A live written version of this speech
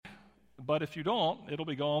But if you don't, it'll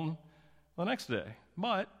be gone the next day.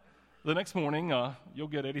 But the next morning, you'll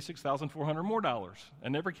get $86,400 more dollars.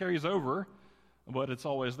 It never carries over, but it's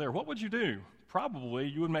always there. What would you do? Probably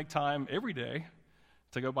you would make time every day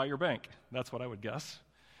to go by your bank. That's what I would guess.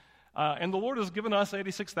 And the Lord has given us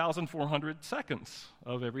 86,400 seconds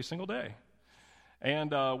of every single day.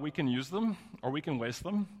 And we can use them or we can waste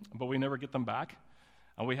them, but we never get them back.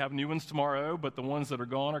 We have new ones tomorrow, but the ones that are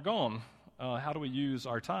gone are gone. How do we use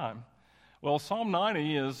our time? Well, Psalm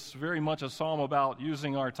 90 is very much a psalm about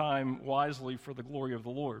using our time wisely for the glory of the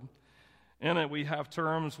Lord. In it, we have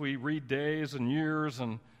terms, we read days and years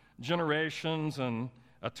and generations and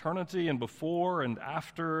eternity and before and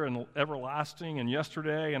after and everlasting and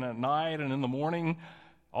yesterday and at night and in the morning,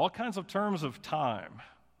 all kinds of terms of time.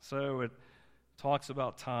 So it talks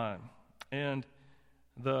about time. And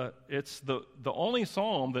it's the only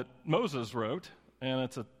psalm that Moses wrote, and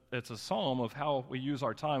it's a psalm of how we use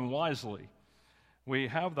our time wisely. We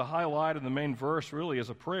have the highlight in the main verse really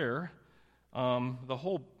as a prayer. The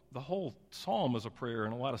whole psalm is a prayer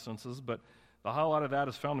in a lot of senses, but the highlight of that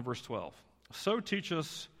is found in verse 12. So teach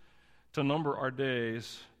us to number our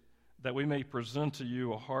days that we may present to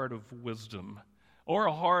you a heart of wisdom, or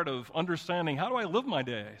a heart of understanding. How do I live my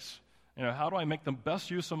days? How do I make the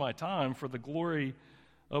best use of my time for the glory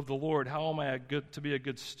of the Lord? How am I to be a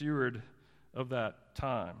good steward of that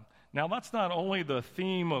time? Now, that's not only the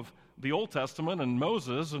theme of the Old Testament and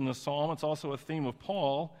Moses in the psalm, it's also a theme of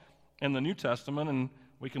Paul in the New Testament, and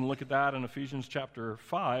we can look at that in Ephesians chapter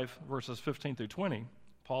 5, verses 15 through 20.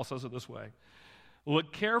 Paul says it this way: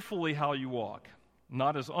 look carefully how you walk,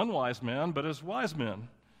 not as unwise men, but as wise men.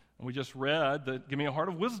 And we just read that, give me a heart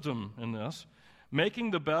of wisdom in this,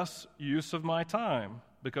 making the best use of my time,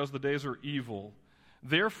 because the days are evil.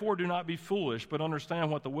 Therefore do not be foolish, but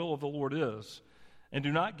understand what the will of the Lord is. And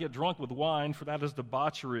do not get drunk with wine, for that is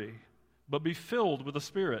debauchery, but be filled with the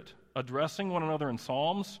Spirit, addressing one another in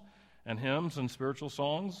psalms and hymns and spiritual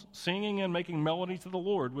songs, singing and making melody to the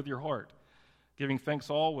Lord with your heart, giving thanks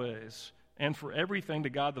always and for everything to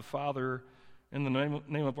God the Father in the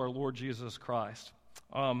name of our Lord Jesus Christ.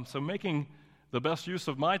 So making the best use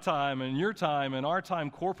of my time and your time and our time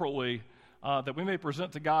corporately, that we may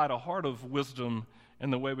present to God a heart of wisdom in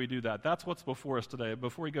the way we do that. That's what's before us today.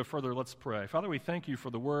 Before we go further, let's pray. Father, we thank you for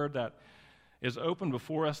the word that is open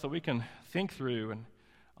before us that we can think through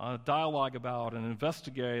and dialogue about and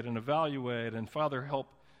investigate and evaluate. And Father, help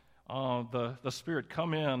the Spirit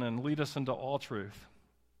come in and lead us into all truth,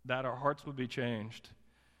 that our hearts would be changed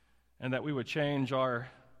and that we would change our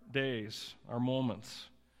days, our moments,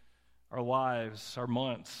 our lives, our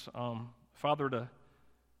months. Father, to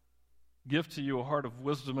give to you a heart of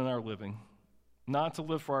wisdom in our living, not to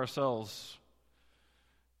live for ourselves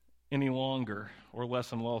any longer, or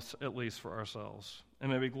less and less, at least for ourselves.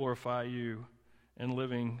 And may we glorify you in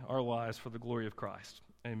living our lives for the glory of Christ.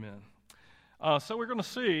 Amen. So we're going to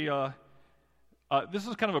see, this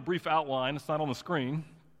is kind of a brief outline. It's not on the screen.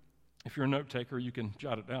 If you're a note taker, you can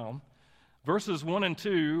jot it down. Verses 1 and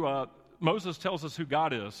 2, Moses tells us who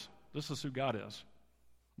God is. This is who God is.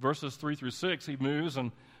 Verses 3 through 6, he moves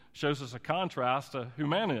and shows us a contrast to who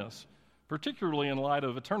man is, particularly in light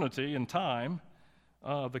of eternity and time.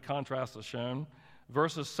 The contrast is shown.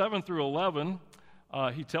 Verses 7 through 11,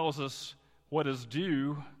 he tells us what is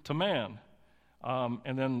due to man,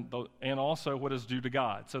 and also what is due to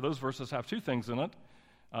God. So those verses have two things in it: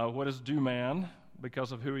 what is due man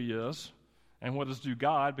because of who he is, and what is due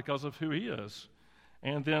God because of who he is.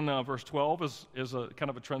 And then verse 12 is a kind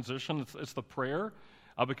of a transition. It's the prayer.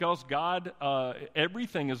 Because God,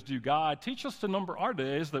 everything is due God, teach us to number our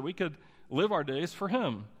days that we could live our days for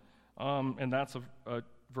him. And that's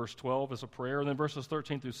verse 12 is a prayer. And then verses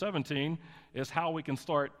 13 through 17 is how we can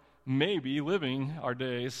start maybe living our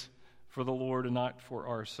days for the Lord and not for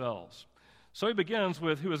ourselves. So he begins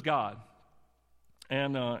with who is God.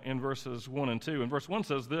 And in verses 1 and 2. And verse 1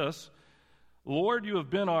 says this: Lord, you have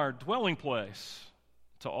been our dwelling place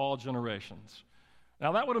to all generations.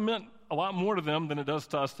 Now, that would have meant a lot more to them than it does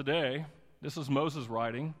to us today. This is Moses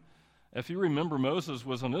writing. If you remember, Moses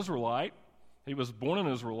was an Israelite. He was born an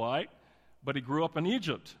Israelite, but he grew up in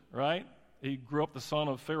Egypt, right? He grew up the son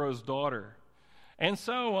of Pharaoh's daughter. And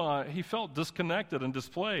so he felt disconnected and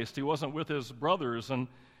displaced. He wasn't with his brothers, and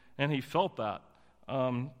he felt that.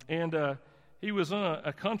 He was in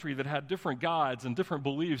a country that had different gods and different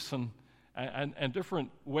beliefs and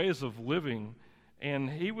different ways of living. And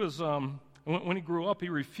he was... When he grew up, he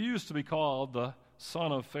refused to be called the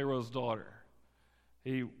son of Pharaoh's daughter.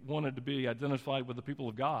 He wanted to be identified with the people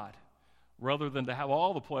of God rather than to have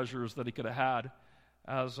all the pleasures that he could have had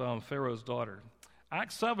as Pharaoh's daughter.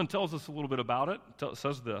 Acts 7 tells us a little bit about it. It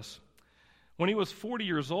says this: When he was 40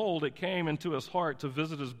 years old, it came into his heart to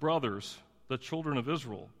visit his brothers, the children of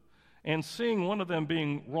Israel. And seeing one of them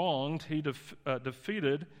being wronged, he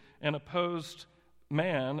defeated and opposed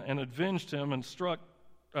man and avenged him and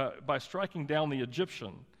by striking down the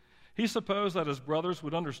Egyptian. He supposed that his brothers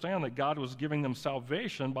would understand that God was giving them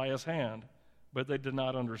salvation by his hand, but they did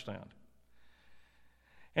not understand.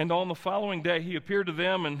 And on the following day, he appeared to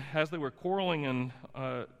them, and as they were quarreling and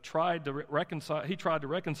tried to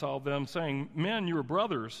reconcile them, saying, "Men, you are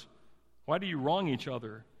brothers. Why do you wrong each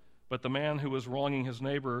other?" But the man who was wronging his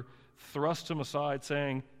neighbor thrust him aside,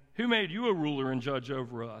 saying, "Who made you a ruler and judge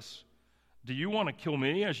over us? Do you want to kill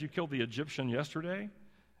me as you killed the Egyptian yesterday?"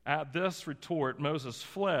 At this retort, Moses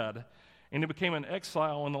fled, and he became an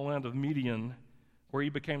exile in the land of Midian, where he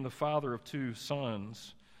became the father of 2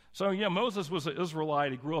 sons. So, Moses was an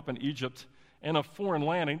Israelite. He grew up in Egypt in a foreign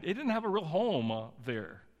land. He didn't have a real home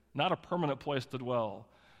there, not a permanent place to dwell.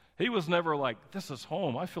 He was never like, "This is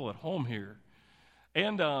home. I feel at home here."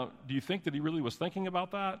 And do you think that he really was thinking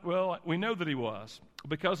about that? Well, we know that he was,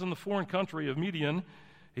 because in the foreign country of Midian,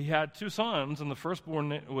 he had 2 sons, and the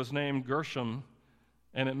firstborn was named Gershom,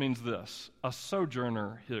 and it means this: a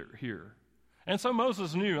sojourner here. And so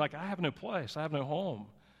Moses knew, I have no place. I have no home.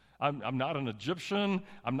 I'm not an Egyptian.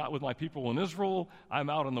 I'm not with my people in Israel.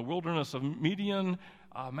 I'm out in the wilderness of Midian.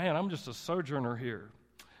 I'm just a sojourner here.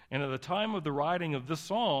 And at the time of the writing of this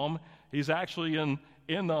psalm, he's actually in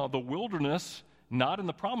the wilderness, not in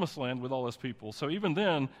the promised land with all his people. So even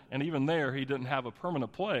then, and even there, he didn't have a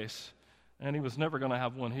permanent place, and he was never going to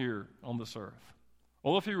have one here on this earth.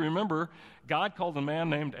 Well, if you remember, God called a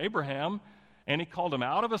man named Abraham, and he called him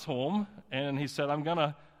out of his home, and he said, "I'm going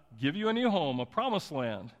to give you a new home, a promised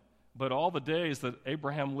land." But all the days that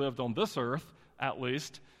Abraham lived on this earth, at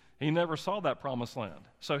least, he never saw that promised land.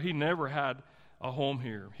 So he never had a home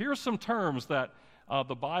here. Here's some terms that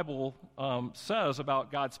the Bible says about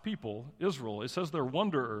God's people, Israel. It says they're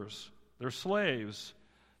wanderers, they're slaves,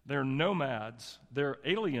 they're nomads, they're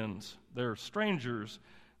aliens, they're strangers,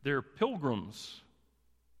 they're pilgrims.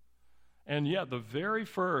 And yet the very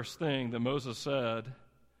first thing that Moses said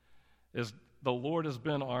is, "The Lord has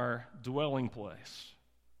been our dwelling place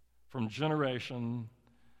from generation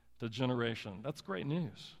to generation." That's great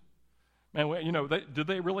news. Man, did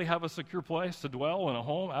they really have a secure place to dwell in a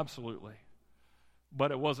home? Absolutely.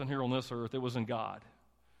 But it wasn't here on this earth. It was in God.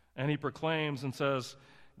 And he proclaims and says,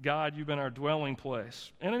 "God, you've been our dwelling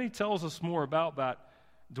place." And then he tells us more about that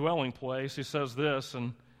dwelling place. He says this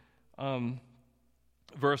in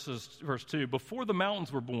verse 2, "Before the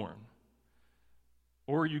mountains were born,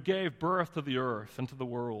 or you gave birth to the earth and to the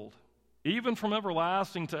world, even from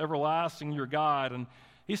everlasting to everlasting, your God." And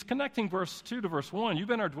he's connecting verse 2 to verse 1. You've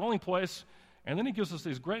been our dwelling place. And then he gives us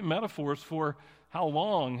these great metaphors for how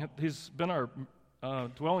long he's been our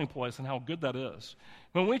dwelling place and how good that is.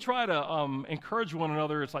 When we try to encourage one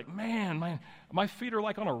another, it's like, man, my feet are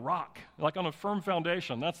like on a rock, like on a firm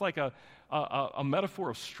foundation. That's like a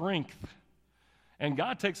metaphor of strength. And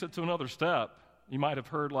God takes it to another step. You might have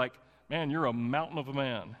heard like, "Man, you're a mountain of a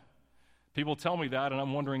man." People tell me that, and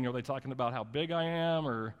I'm wondering, are they talking about how big I am,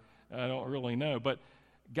 or I don't really know. But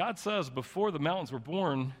God says before the mountains were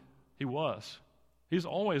born, he was. He's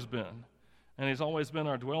always been, and he's always been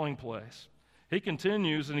our dwelling place. He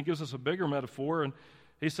continues, and he gives us a bigger metaphor, and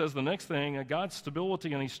he says the next thing, God's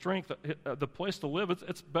stability and his strength, the place to live,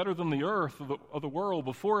 it's better than the earth of the world.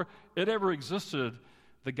 Before it ever existed,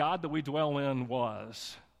 the God that we dwell in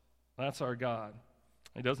was. That's our God.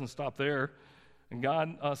 He doesn't stop there. And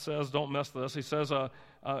God says, don't mess this. He says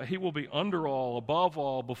he will be under all, above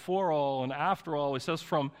all, before all, and after all. He says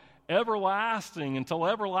from everlasting until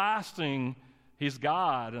everlasting, he's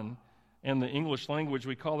God. And in the English language,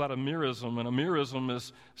 we call that a merism. And a merism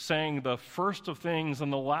is saying the first of things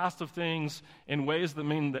and the last of things in ways that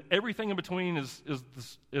mean that everything in between is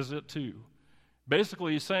it too.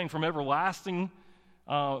 Basically, he's saying from everlasting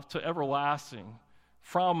to everlasting,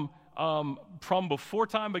 from before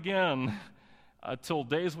time began till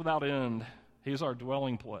days without end, he's our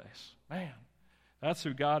dwelling place. Man, that's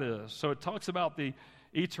who God is. So it talks about the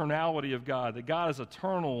eternality of God, that God is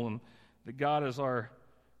eternal and that God is our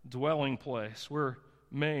dwelling place. We're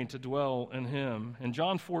made to dwell in him. In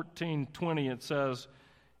John 14:20 it says,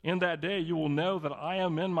 "In that day you will know that I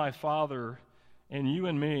am in my Father, and you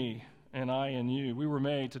in me, and I in you." We were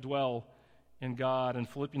made to dwell in God. And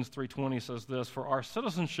Philippians 3:20 says this, "For our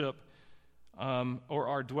citizenship, or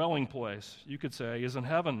our dwelling place, you could say, is in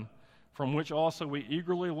heaven, from which also we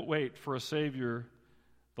eagerly wait for a Savior,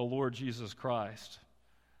 the Lord Jesus Christ."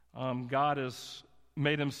 God has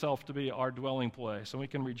made himself to be our dwelling place, and we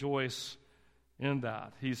can rejoice in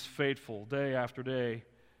that. He's faithful day after day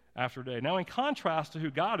after day. Now, in contrast to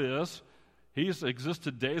who God is, he's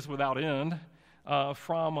existed days without end.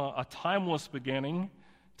 From a timeless beginning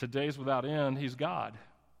to days without end, he's God,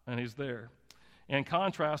 and he's there. In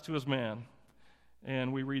contrast to his man,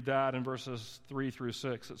 and we read that in verses 3 through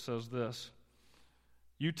 6, it says this: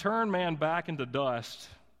 "You turn man back into dust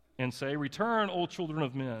and say, 'Return, O children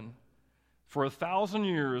of men. For 1,000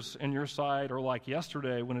 years in your sight are like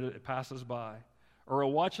yesterday when it passes by, or a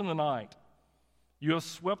watch in the night. You have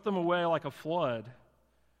swept them away like a flood.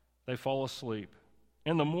 They fall asleep.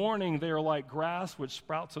 In the morning they are like grass which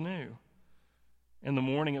sprouts anew. In the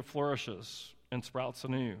morning it flourishes and sprouts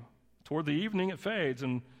anew. Toward the evening it fades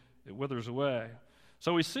and it withers away.'"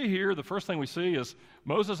 So we see here, the first thing we see is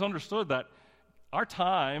Moses understood that our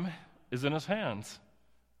time is in his hands.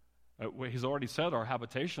 He's already said our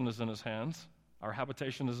habitation is in his hands. Our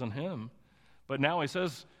habitation is in him. But now he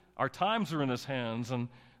says our times are in his hands. And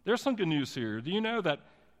there's some good news here. Do you know that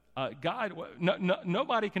God,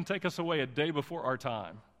 nobody can take us away a day before our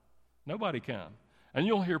time? Nobody can. And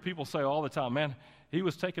you'll hear people say all the time, "Man, he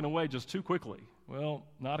was taken away just too quickly." Well,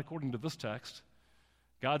 not according to this text.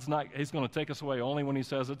 He's going to take us away only when he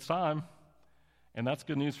says it's time. And that's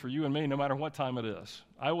good news for you and me, no matter what time it is.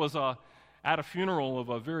 I was at a funeral of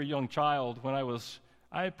a very young child when I was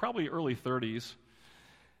probably early 30s.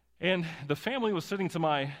 And the family was sitting to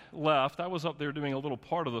my left. I was up there doing a little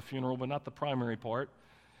part of the funeral, but not the primary part.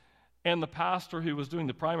 And the pastor who was doing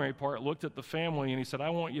the primary part looked at the family and he said,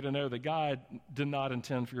 "I want you to know that God did not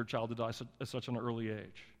intend for your child to die at such an early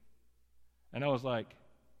age." And I was like,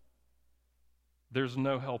 there's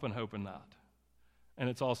no help and hope in that. And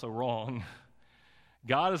it's also wrong.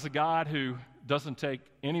 God is a God who doesn't take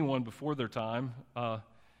anyone before their time,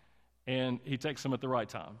 and he takes them at the right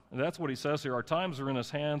time. And that's what he says here. Our times are in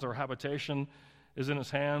his hands. Our habitation is in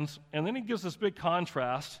his hands. And then he gives this big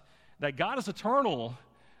contrast that God is eternal.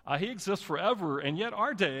 He exists forever, and yet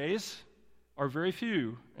our days are very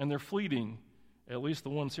few, and they're fleeting, at least the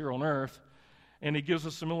ones here on earth. And he gives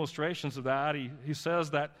us some illustrations of that. He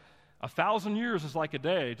says that 1,000 years is like a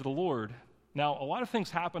day to the Lord. Now, a lot of things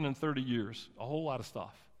happen in 30 years, a whole lot of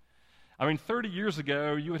stuff. 30 years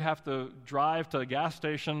ago, you would have to drive to a gas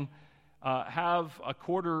station, have a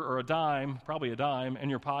quarter or a dime, probably a dime, in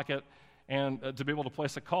your pocket, and to be able to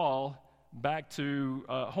place a call back to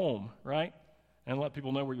home, right? And let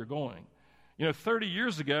people know where you're going. 30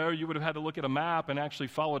 years ago, you would have had to look at a map and actually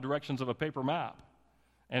follow directions of a paper map.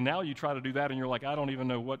 And now you try to do that, and you're like, I don't even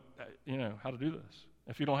know how to do this.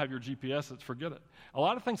 If you don't have your GPS, forget it. A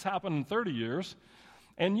lot of things happen in 30 years,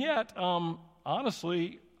 and yet,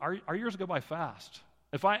 honestly, our years go by fast.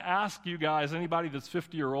 If I ask you guys, anybody that's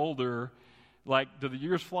 50 or older, do the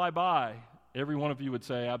years fly by? Every one of you would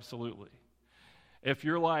say absolutely. If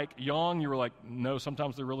you're young, you're like, no,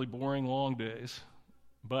 sometimes they're really boring, long days.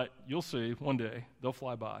 But you'll see, one day, they'll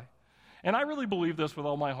fly by. And I really believe this with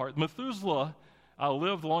all my heart. Methuselah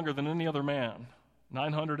lived longer than any other man.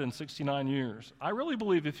 969 years. I really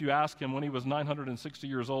believe if you ask him when he was 960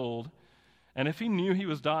 years old, and if he knew he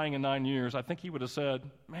was dying in 9 years, I think he would have said,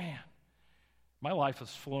 "Man, my life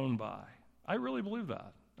has flown by." I really believe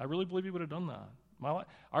that. I really believe he would have done that.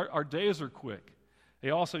 Our days are quick.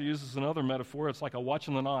 He also uses another metaphor. It's like a watch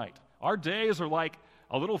in the night. Our days are like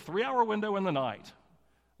a little 3-hour window in the night.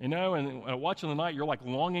 And a watch in the night, you're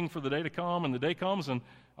longing for the day to come, and the day comes, and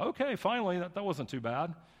okay, finally, that wasn't too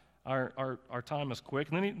bad. Our time is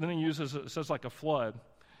quick. And then he uses, it says like a flood,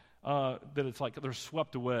 that it's like they're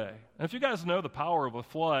swept away. And if you guys know the power of a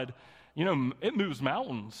flood, it moves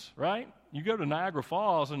mountains, right? You go to Niagara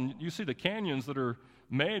Falls and you see the canyons that are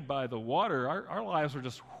made by the water. Our lives are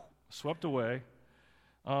just swept away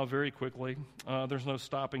very quickly. There's no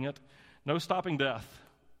stopping it. No stopping death.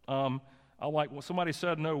 I like what somebody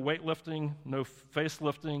said, no weightlifting, no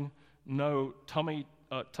facelifting, no tummy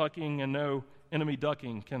tucking, and no enemy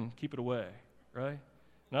ducking can keep it away, right?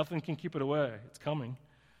 Nothing can keep it away. It's coming.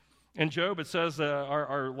 In Job, it says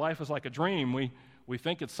our life is like a dream. We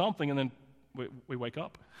think it's something, and then we wake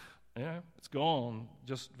up. It's gone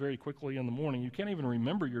just very quickly in the morning. You can't even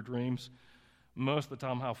remember your dreams most of the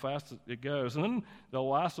time, how fast it goes. And then the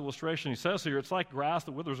last illustration he says here, it's like grass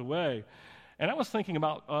that withers away. And I was thinking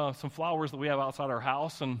about some flowers that we have outside our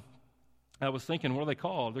house, and I was thinking, what are they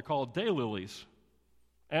called? They're called daylilies.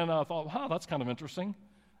 And I thought, that's kind of interesting.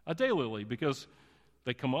 A daylily, because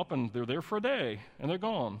they come up and they're there for a day, and they're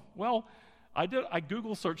gone. Well, I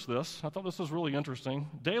Google searched this. I thought this was really interesting.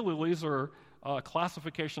 Daylilies are a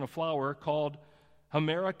classification of flower called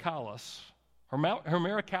Hemerocallis.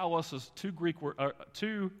 Hemerocallis is two Greek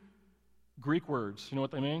words. You know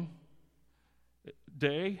what they mean?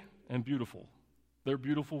 Day and beautiful. They're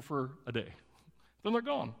beautiful for a day. Then they're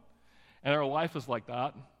gone. And our life is like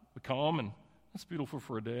that. We come, and it's beautiful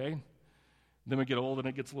for a day. Then we get old, and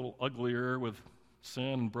it gets a little uglier with sin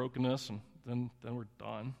and brokenness, and then we're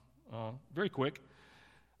done very quick.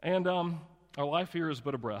 And our life here is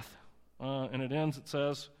but a breath. And it ends, it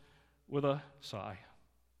says, with a sigh.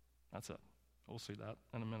 That's it. We'll see that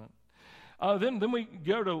in a minute. Then we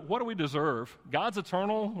go to, what do we deserve? God's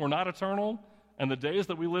eternal, we're not eternal, and the days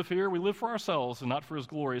that we live here, we live for ourselves and not for his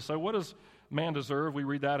glory. So what does man deserve? We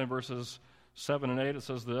read that in verses 7 and 8. It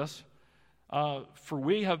says this, for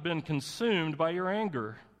we have been consumed by your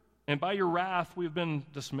anger, and by your wrath we've been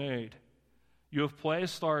dismayed. You have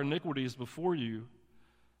placed our iniquities before you,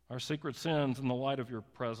 our secret sins in the light of your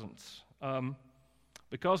presence.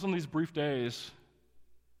 Because in these brief days,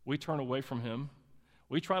 we turn away from him.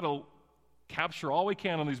 We try to capture all we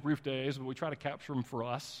can in these brief days, but we try to capture them for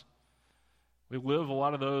us. We live a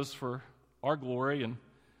lot of those for our glory and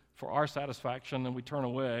for our satisfaction, and we turn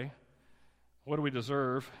away. What do we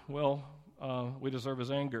deserve? Well, we deserve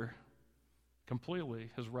his anger completely,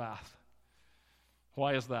 his wrath.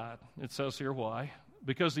 Why is that? It says here why.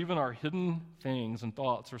 Because even our hidden things and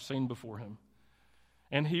thoughts are seen before him.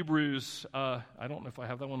 And Hebrews, I don't know if I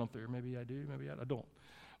have that one up there. Maybe I do, maybe I don't.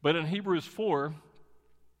 But in Hebrews 4,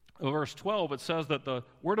 verse 12, it says that the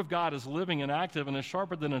Word of God is living and active and is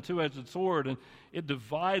sharper than a two-edged sword, and it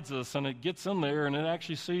divides us, and it gets in there, and it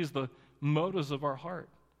actually sees the motives of our heart.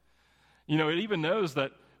 You know, it even knows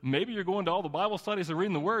that maybe you're going to all the Bible studies and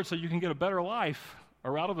reading the Word so you can get a better life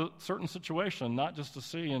or out of a certain situation, not just to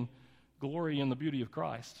see and glory in the beauty of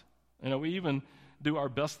Christ. You know, we even do our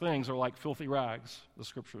best things are like filthy rags, the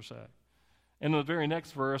Scriptures say. In the very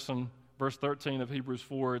next verse, in verse 13 of Hebrews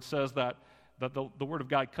 4, it says that the Word of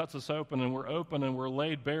God cuts us open and we're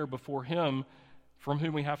laid bare before him from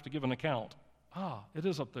whom we have to give an account. It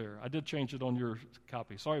is up there. I did change it on your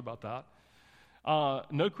copy. Sorry about that.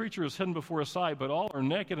 No creature is hidden before his sight, but all are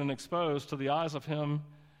naked and exposed to the eyes of him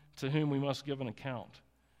to whom we must give an account.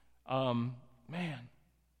 Man,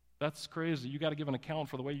 that's crazy. You got to give an account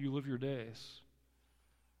for the way you live your days.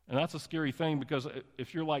 And that's a scary thing, because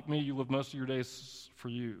if you're like me, you live most of your days for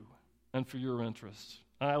you and for your interests.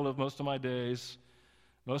 And I live most of my days,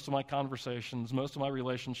 most of my conversations, most of my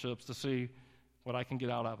relationships to see what I can get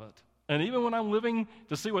out of it. And even when I'm living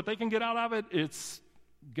to see what they can get out of it, it's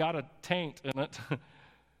got a taint in it.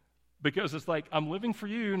 Because it's like, I'm living for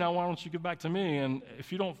you, now why don't you give back to me? And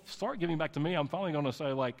if you don't start giving back to me, I'm finally going to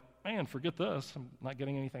say, like, man, forget this. I'm not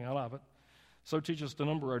getting anything out of it. So teach us to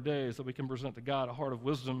number our days that we can present to God a heart of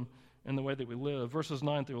wisdom in the way that we live. Verses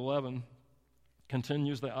 9 through 11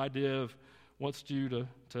 continues the idea of what's due to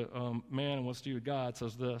man and what's due to God. It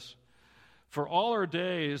says this, for all our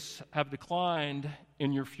days have declined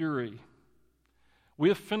in your fury. We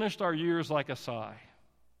have finished our years like a sigh.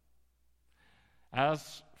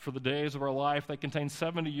 As for the days of our life, they contain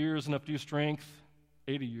 70 years, and if due strength,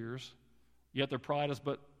 80 years. Yet their pride is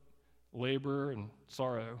but labor and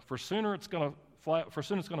sorrow. For soon it's going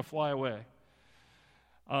to fly away.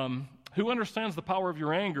 Who understands the power of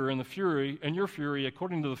your anger and your fury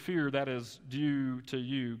according to the fear that is due to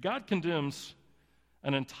you? God condemns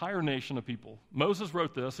an entire nation of people. Moses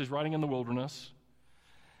wrote this. He's writing in the wilderness.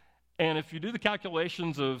 And if you do the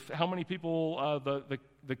calculations of how many people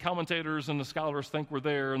the commentators and the scholars think were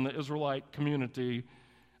there in the Israelite community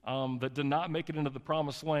that did not make it into the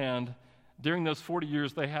promised land, during those 40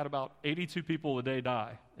 years, they had about 82 people a day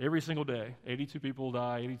die. Every single day. 82 people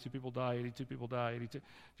die, 82 people die, 82 people die, 82,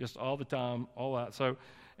 just all the time, all that. So,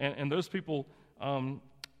 and those people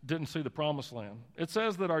didn't see the promised land. It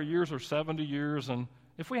says that our years are 70 years, and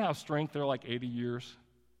if we have strength, they're like 80 years.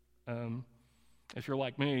 If you're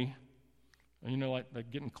like me, you know,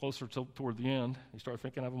 like getting closer toward the end, you start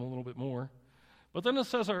thinking of them a little bit more. But then it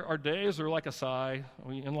says our days are like a sigh.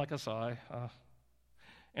 We end like a sigh.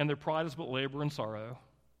 And their pride is but labor and sorrow.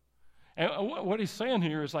 And what he's saying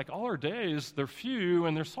here is like all our days, they're few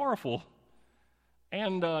and they're sorrowful.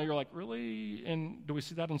 And you're like, really? And do we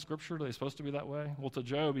see that in Scripture? Are they supposed to be that way? Well, to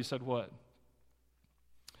Job, he said what?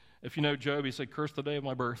 If you know Job, he said, curse the day of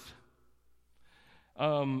my birth.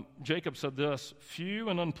 Jacob said this, few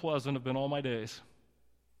and unpleasant have been all my days.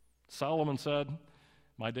 Solomon said,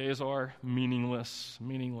 my days are meaningless.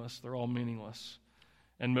 They're all meaningless.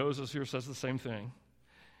 And Moses here says the same thing.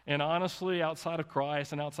 And honestly, outside of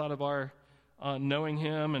Christ and outside of our knowing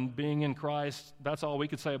him and being in Christ, that's all we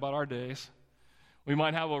could say about our days. We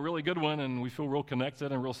might have a really good one and we feel real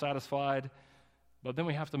connected and real satisfied, but then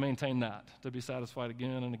we have to maintain that to be satisfied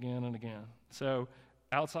again and again and again. So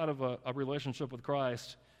outside of a relationship with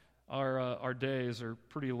Christ, our days are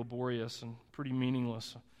pretty laborious and pretty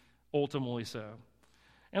meaningless, ultimately so.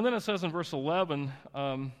 And then it says in verse 11,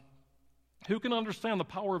 who can understand the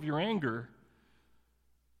power of your anger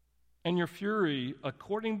and your fury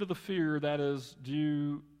according to the fear that is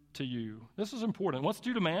due to you? This is important. What's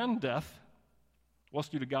due to man? Death. What's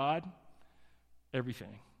due to God?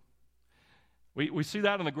 Everything. We see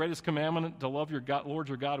that in the greatest commandment, to love your God, Lord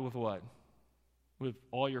your God with what? With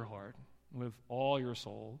all your heart, with all your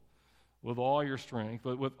soul, with all your strength,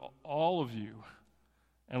 but with all of you,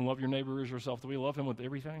 and love your neighbor as yourself. Do we love him with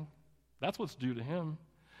everything? That's what's due to him.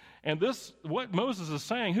 And this, what Moses is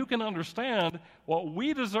saying, who can understand what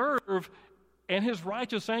we deserve and his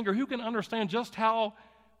righteous anger? Who can understand just how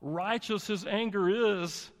righteous his anger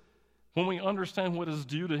is when we understand what is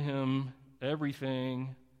due to him,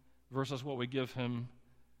 everything, versus what we give him,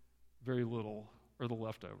 very little, or the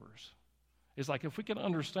leftovers? It's like if we can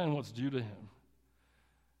understand what's due to him,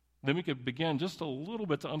 then we could begin just a little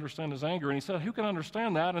bit to understand his anger. And he said, who can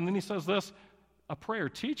understand that? And then he says this, a prayer,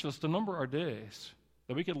 teach us to number our days,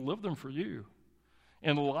 that we could live them for you.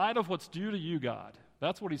 In light of what's due to you, God.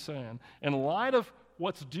 That's what he's saying. In light of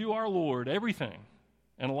what's due our Lord, everything.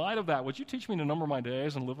 In light of that, would you teach me to number my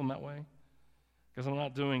days and live them that way? Because I'm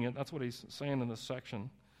not doing it. That's what he's saying in this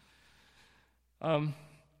section.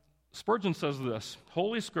 Spurgeon says this,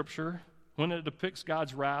 Holy Scripture, when it depicts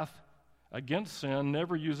God's wrath against sin,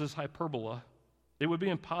 never uses hyperbola. It would be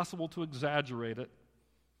impossible to exaggerate it.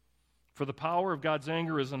 For the power of God's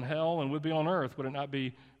anger is in hell and would be on earth, would it not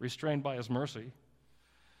be restrained by his mercy.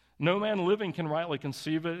 No man living can rightly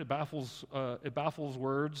conceive it. It baffles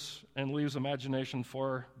words and leaves imagination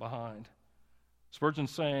far behind.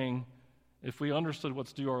 Spurgeon's saying, if we understood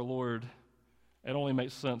what's due our Lord, it only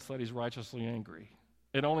makes sense that he's righteously angry.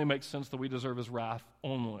 It only makes sense that we deserve his wrath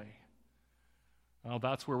only. Well,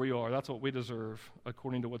 that's where we are. That's what we deserve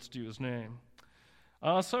according to what's due his name.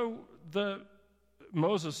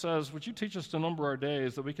 Moses says, would you teach us to number our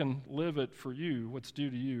days that we can live it for you, what's due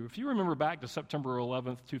to you? If you remember back to September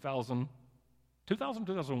 11th,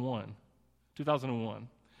 2001.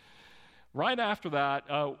 Right after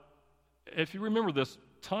that, if you remember this,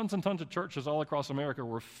 tons and tons of churches all across America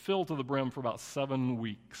were filled to the brim for about 7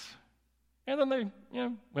 weeks. And then they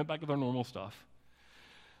went back to their normal stuff.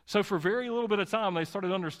 So for very little bit of time, they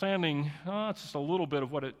started understanding, it's just a little bit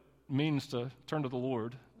of what it means to turn to the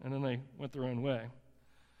Lord, and then they went their own way.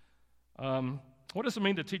 What does it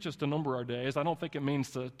mean to teach us to number our days? I don't think it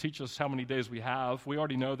means to teach us how many days we have. We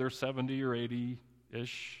already know there's 70 or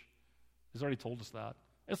 80-ish. He's already told us that.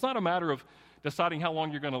 It's not a matter of deciding how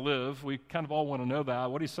long you're going to live. We kind of all want to know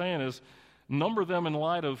that. What he's saying is number them in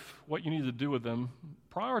light of what you need to do with them.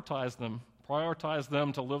 Prioritize them. Prioritize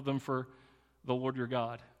them to live them for the Lord your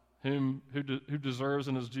God, who deserves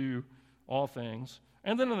and is due all things.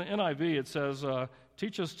 And then in the NIV it says,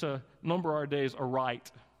 teach us to number our days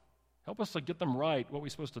aright. Help us to get them right, what we're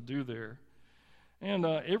supposed to do there. And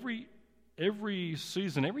every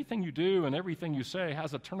season, everything you do and everything you say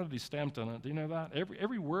has eternity stamped in it. Do you know that?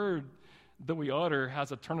 Every word that we utter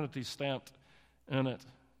has eternity stamped in it.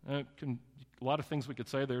 A lot of things we could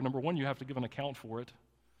say there. Number one, you have to give an account for it.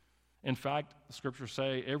 In fact, the scriptures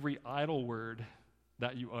say every idle word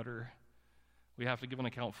that you utter, we have to give an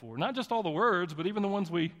account for. Not just all the words, but even the ones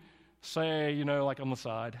we say, like on the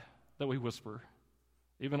side, that we whisper.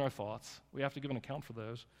 Even our thoughts. We have to give an account for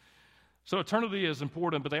those. So eternity is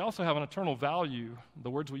important, but they also have an eternal value.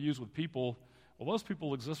 The words we use with people, well, those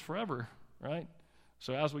people exist forever, right?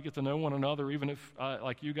 So as we get to know one another, even if,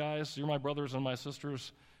 like you guys, you're my brothers and my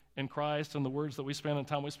sisters in Christ, and the words that we spend and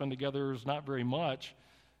time we spend together is not very much,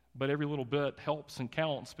 but every little bit helps and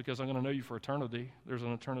counts because I'm going to know you for eternity. There's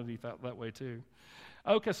an eternity that way too.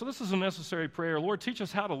 Okay, so this is a necessary prayer. Lord, teach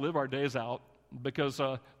us how to live our days out because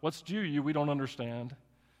what's due you we don't understand.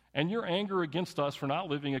 And your anger against us for not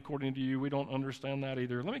living according to you, we don't understand that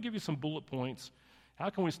either. Let me give you some bullet points. How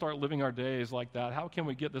can we start living our days like that? How can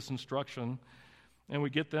we get this instruction? And we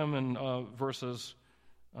get them in verses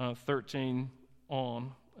 13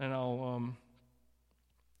 on. And I'll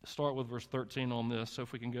start with verse 13 on this. So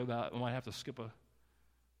if we can go that, we might have to skip a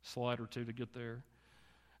slide or two to get there.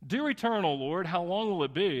 Dear eternal Lord, how long will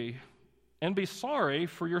it be? And be sorry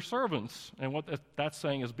for your servants. And what that's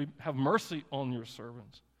saying is have mercy on your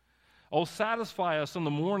servants. Oh, satisfy us in the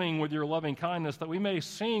morning with your loving kindness, that we may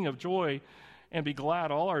sing of joy and be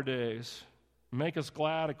glad all our days. Make us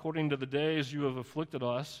glad according to the days you have afflicted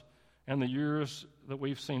us and the years that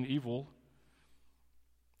we've seen evil.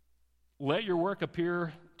 Let your work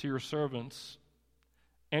appear to your servants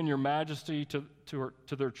and your majesty to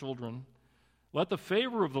their children. Let the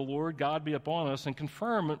favor of the Lord God be upon us and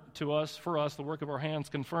confirm for us the work of our hands,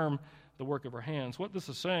 confirm the work of our hands. What this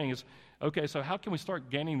is saying is, okay, so how can we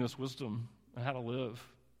start gaining this wisdom on how to live?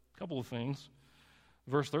 couple of things.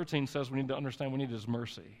 Verse 13 says we need to understand we need his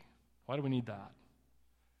mercy. Why do we need that?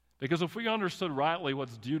 Because if we understood rightly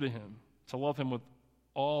what's due to him, to love him with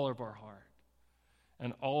all of our heart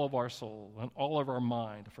and all of our soul and all of our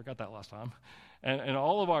mind, I forgot that last time, and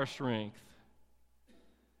all of our strength,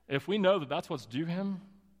 if we know that that's what's due him,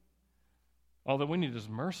 well, then we need his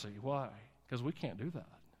mercy. Why? Because we can't do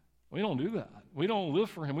that. We don't do that. We don't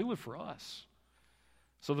live for him. We live for us.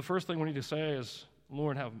 So the first thing we need to say is,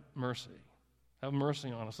 Lord, have mercy. Have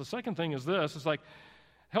mercy on us. The second thing is this. It's like,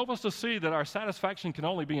 help us to see that our satisfaction can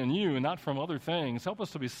only be in you and not from other things. Help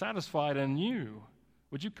us to be satisfied in you.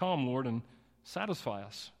 Would you come, Lord, and satisfy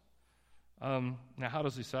us? Now, how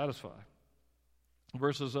does he satisfy?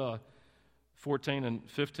 Verses 14 and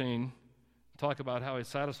 15 talk about how he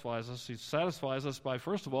satisfies us. He satisfies us by,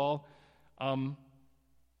 first of all,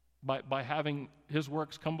 by having his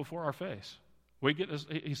works come before our face.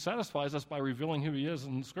 He satisfies us by revealing who he is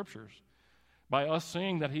in the Scriptures, by us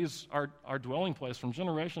seeing that he's our dwelling place from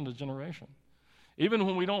generation to generation. Even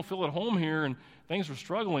when we don't feel at home here and things are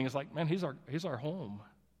struggling, it's like, man, he's our home.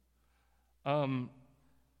 One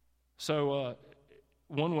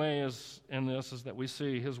way is that we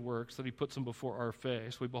see his works, that he puts them before our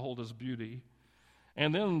face. We behold his beauty.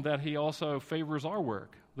 And then that he also favors our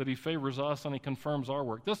work, that he favors us and he confirms our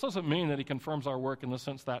work. This doesn't mean that he confirms our work in the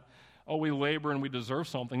sense that, we labor and we deserve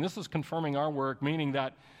something. This is confirming our work, meaning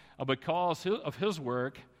that because of his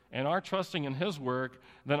work and our trusting in his work,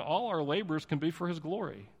 then all our labors can be for his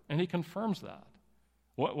glory. And he confirms that.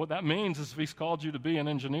 What that means is if he's called you to be an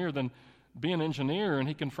engineer, then be an engineer, and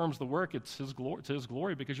he confirms the work. It's his glory, to his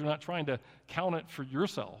glory, because you're not trying to count it for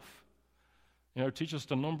yourself. Teach us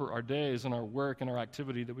to number our days and our work and our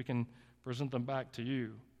activity that we can present them back to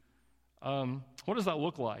you. What does that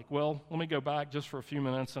look like? Well, let me go back just for a few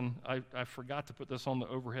minutes, and I forgot to put this on the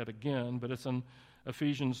overhead again, but it's in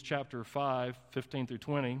Ephesians chapter 5, 15 through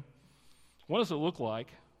 20. What does it look like?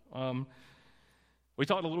 We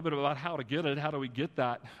talked a little bit about how to get it. How do we get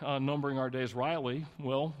that numbering our days rightly?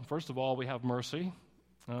 Well, first of all, we have mercy.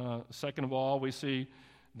 Second of all, we see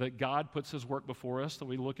that God puts his work before us, that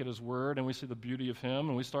we look at his word and we see the beauty of him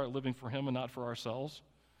and we start living for him and not for ourselves.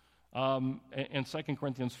 In 2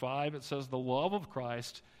 Corinthians 5, it says, the love of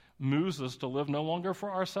Christ moves us to live no longer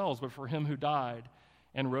for ourselves, but for him who died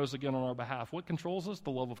and rose again on our behalf. What controls us?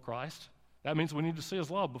 The love of Christ. That means we need to see his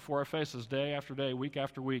love before our faces day after day, week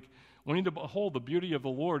after week. We need to behold the beauty of the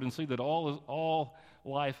Lord and see that all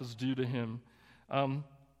life is due to him.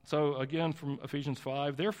 So again, from Ephesians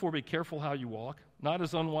 5, therefore be careful how you walk, not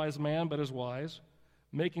as unwise man, but as wise,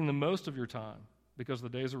 making the most of your time, because the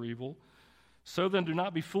days are evil. So then do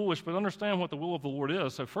not be foolish, but understand what the will of the Lord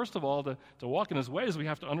is. So first of all, to walk in his ways, we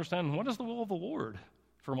have to understand, what is the will of the Lord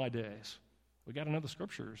for my days? We got to know the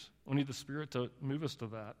Scriptures. We need the Spirit to move us to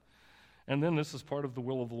that. And then this is part of the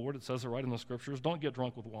will of the Lord. It says it right in the Scriptures. Don't get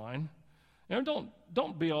drunk with wine.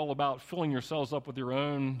 Don't be all about filling yourselves up with your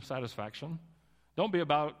own satisfaction. Don't be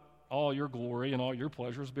about all your glory and all your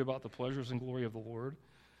pleasures. Be about the pleasures and glory of the Lord.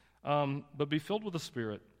 But be filled with the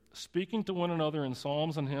Spirit, speaking to one another in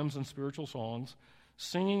psalms and hymns and spiritual songs,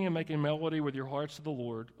 singing and making melody with your hearts to the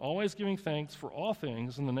Lord, always giving thanks for all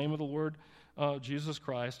things in the name of the Lord Jesus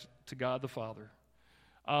Christ to God the Father.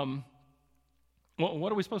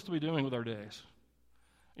 What are we supposed to be doing with our days?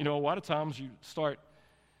 A lot of times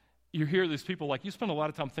you hear these people like, you spend a lot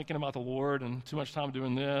of time thinking about the Lord and too much time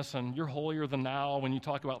doing this, and you're holier than thou when you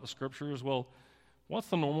talk about the Scriptures. Well, what's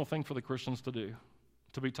the normal thing for the Christians to do?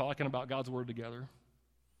 To be talking about God's Word together,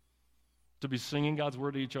 to be singing God's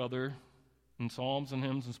Word to each other in psalms and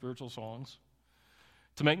hymns and spiritual songs,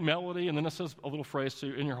 to make melody, and then it says a little phrase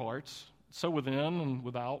too, in your hearts. So within and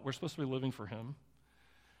without, we're supposed to be living for him.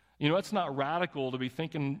 It's not radical to be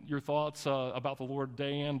thinking your thoughts about the Lord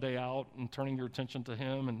day in, day out, and turning your attention to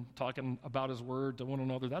him and talking about his word to one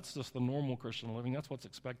another. That's just the normal Christian living. That's what's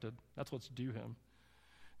expected. That's what's due him.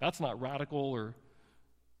 That's not radical or,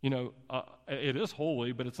 it is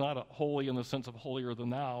holy, but it's not holy in the sense of holier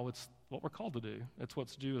than thou. It's what we're called to do. It's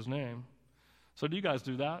what's due his name. So do you guys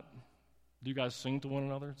do that? Do you guys sing to one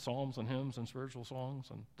another, psalms and hymns and spiritual songs,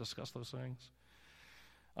 and discuss those things?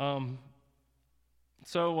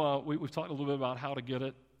 So we've talked a little bit about how to get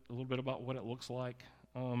it, a little bit about what it looks like.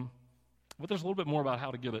 But there's a little bit more about how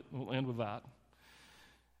to get it. We'll end with that.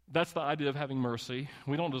 That's the idea of having mercy.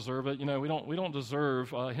 We don't deserve it. We don't deserve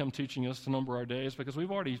him teaching us to number our days, because we've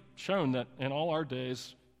already shown that in all our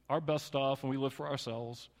days, our best stuff, and we live for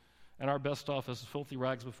ourselves, and our best stuff is filthy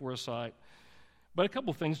rags before his sight. But a couple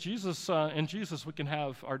of things. In Jesus, we can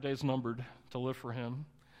have our days numbered to live for him.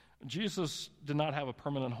 Jesus did not have a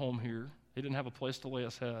permanent home here. He didn't have a place to lay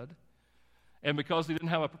his head. And because he didn't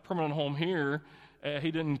have a permanent home here,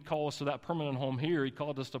 he didn't call us to that permanent home here. He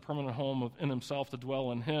called us to a permanent home in himself, to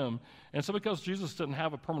dwell in him. And so because Jesus didn't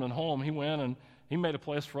have a permanent home, he went and he made a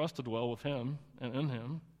place for us to dwell with him and in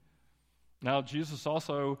him. Now, Jesus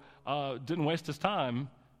also didn't waste his time.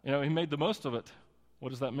 He made the most of it. What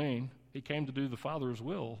does that mean? He came to do the Father's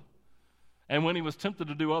will. And when he was tempted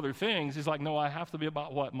to do other things, he's like, no, I have to be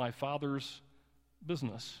about what? My Father's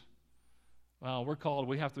business. Well,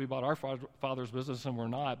 we have to be about our Father's business, and we're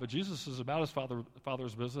not. But Jesus is about his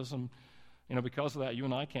Father's business, and because of that, you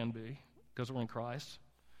and I can be, because we're in Christ.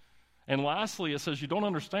 And lastly, it says you don't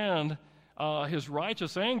understand his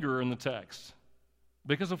righteous anger in the text,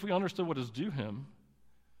 because if we understood what is due him,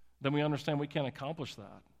 then we understand we can't accomplish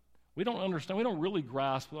that. We don't really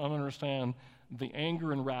grasp and understand the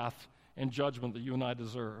anger and wrath and judgment that you and I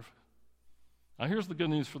deserve. Now, here's the good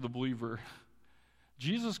news for the believer.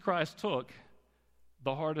 Jesus Christ took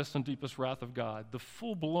the hardest and deepest wrath of God, the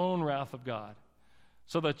full-blown wrath of God,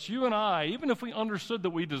 so that you and I, even if we understood that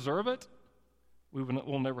we deserve it,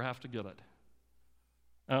 we'll never have to get it.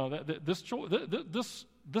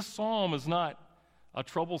 This psalm is not a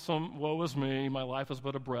troublesome, woe is me, my life is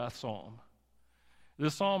but a breath psalm.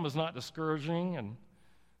 This psalm is not discouraging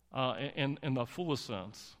and in the fullest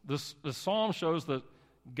sense. This psalm shows that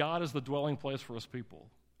God is the dwelling place for his people,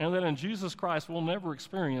 and that in Jesus Christ we'll never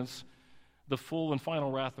experience the full and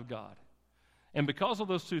final wrath of God. And because of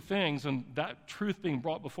those two things and that truth being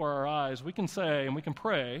brought before our eyes, we can say and we can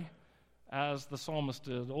pray, as the psalmist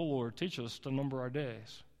did, "O Lord, teach us to number our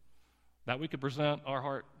days, that we could present our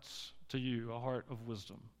hearts to you, a heart of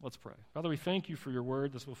wisdom." Let's pray. Father, we thank you for your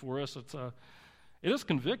word that's before us. It is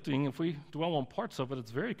convicting. If we dwell on parts of it,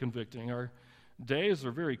 it's very convicting. Our days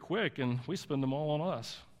are very quick, and we spend them all on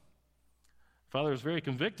us. Father, it's very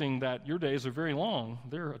convicting that your days are very long.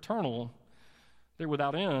 They're eternal. They're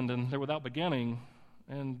without end, and they're without beginning.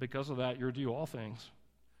 And because of that, you're due all things.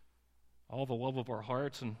 All the love of our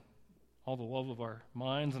hearts, and all the love of our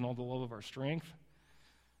minds, and all the love of our strength.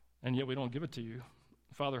 And yet we don't give it to you.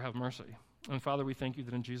 Father, have mercy. And Father, we thank you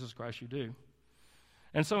that in Jesus Christ you do.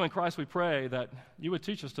 And so in Christ we pray that you would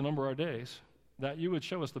teach us to number our days, that you would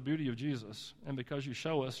show us the beauty of Jesus, and because you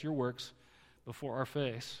show us your works before our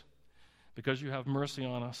face, because you have mercy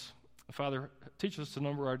on us, Father, teach us to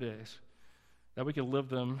number our days, that we can live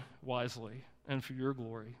them wisely and for your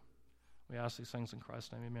glory. We ask these things in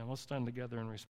Christ's name, amen. Let's stand together and respond.